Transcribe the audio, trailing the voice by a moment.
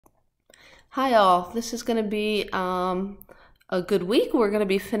Hi all, this is going to be a good week. We're going to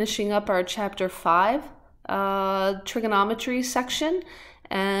be finishing up our Chapter 5 Trigonometry section,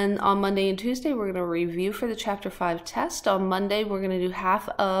 and on Monday and Tuesday we're going to review for the Chapter 5 test. On Monday we're going to do half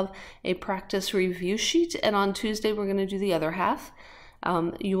of a practice review sheet, and on Tuesday we're going to do the other half.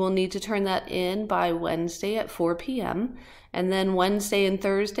 You will need to turn that in by Wednesday at 4 p.m. And then Wednesday and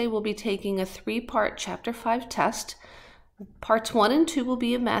Thursday we'll be taking a 3-part Chapter 5 test. Parts 1 and 2 will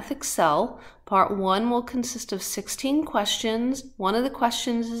be in Math Excel. Part 1 will consist of 16 questions. One of the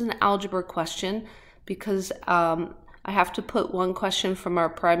questions is an algebra question because I have to put one question from our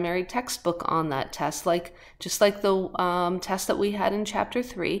primary textbook on that test, just like the test that we had in Chapter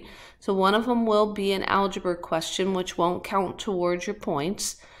 3. So one of them will be an algebra question, which won't count towards your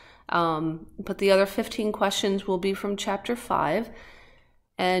points. But the other 15 questions will be from Chapter 5.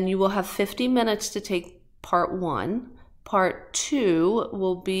 And you will have 50 minutes to take Part 1. Part 2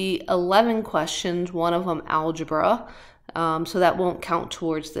 will be 11 questions, one of them algebra, so that won't count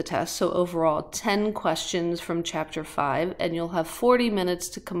towards the test. So overall, 10 questions from Chapter 5, and you'll have 40 minutes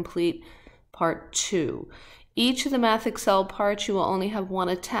to complete Part 2. Each of the Math Excel parts, you will only have one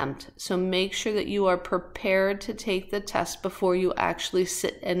attempt, so make sure that you are prepared to take the test before you actually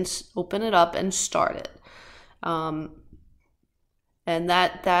sit and open it up and start it. And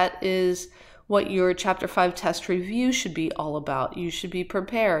that is what your Chapter 5 test review should be all about. You should be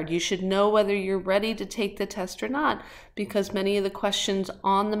prepared. You should know whether you're ready to take the test or not, because many of the questions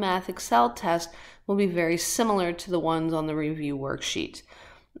on the Math Excel test will be very similar to the ones on the review worksheet.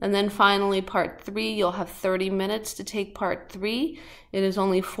 And then finally, Part 3, you'll have 30 minutes to take Part 3. It is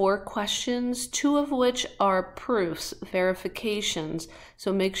only 4 questions, 2 of which are proofs, verifications.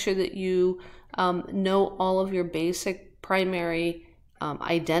 So make sure that you know all of your basic primary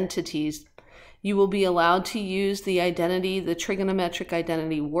identities. You will be allowed to use the trigonometric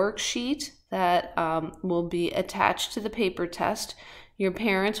identity worksheet that will be attached to the paper test. Your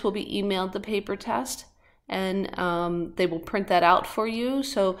parents will be emailed the paper test, and they will print that out for you.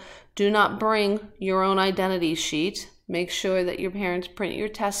 So do not bring your own identity sheet. Make sure that your parents print your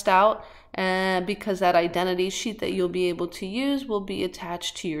test out, because that identity sheet that you'll be able to use will be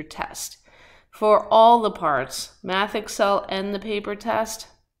attached to your test. For all the parts, Math Excel and the paper test,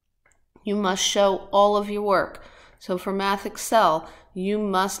 you must show all of your work. So for Math Excel, you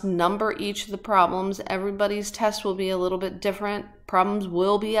must number each of the problems. Everybody's test will be a little bit different. Problems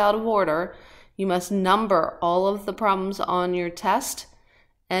will be out of order. You must number all of the problems on your test,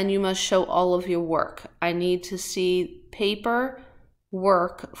 and you must show all of your work. I need to see paper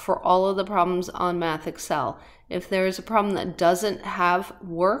work for all of the problems on Math Excel. If there is a problem that doesn't have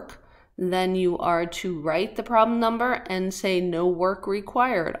work, then you are to write the problem number and say no work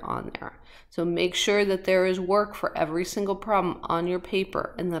required on there. So make sure that there is work for every single problem on your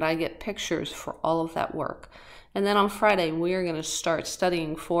paper and that I get pictures for all of that work. And then on Friday, we are going to start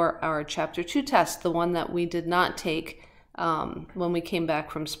studying for our Chapter 2 test, the one that we did not take when we came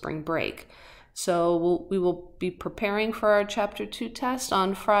back from spring break. So we will be preparing for our Chapter 2 test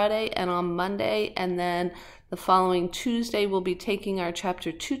on Friday and on Monday, and then the following Tuesday we'll be taking our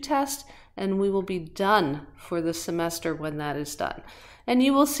Chapter 2 test, and we will be done for the semester when that is done. And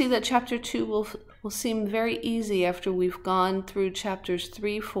you will see that Chapter 2 will seem very easy after we've gone through Chapters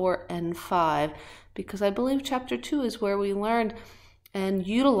 3, 4, and 5, because I believe Chapter 2 is where we learned and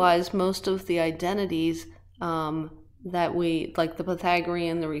utilized most of the identities that we, like the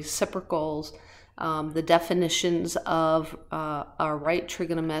Pythagorean, the reciprocals, the definitions of our right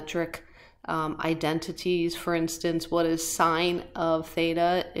trigonometric identities. For instance, what is sine of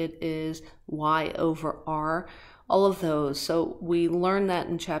theta? It is y over r. All of those. So we learned that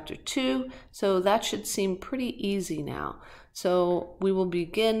in Chapter 2, so that should seem pretty easy now. So we will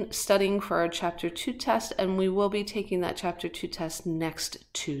begin studying for our Chapter 2 test, and we will be taking that Chapter 2 test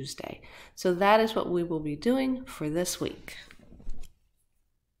next Tuesday. So that is what we will be doing for this week.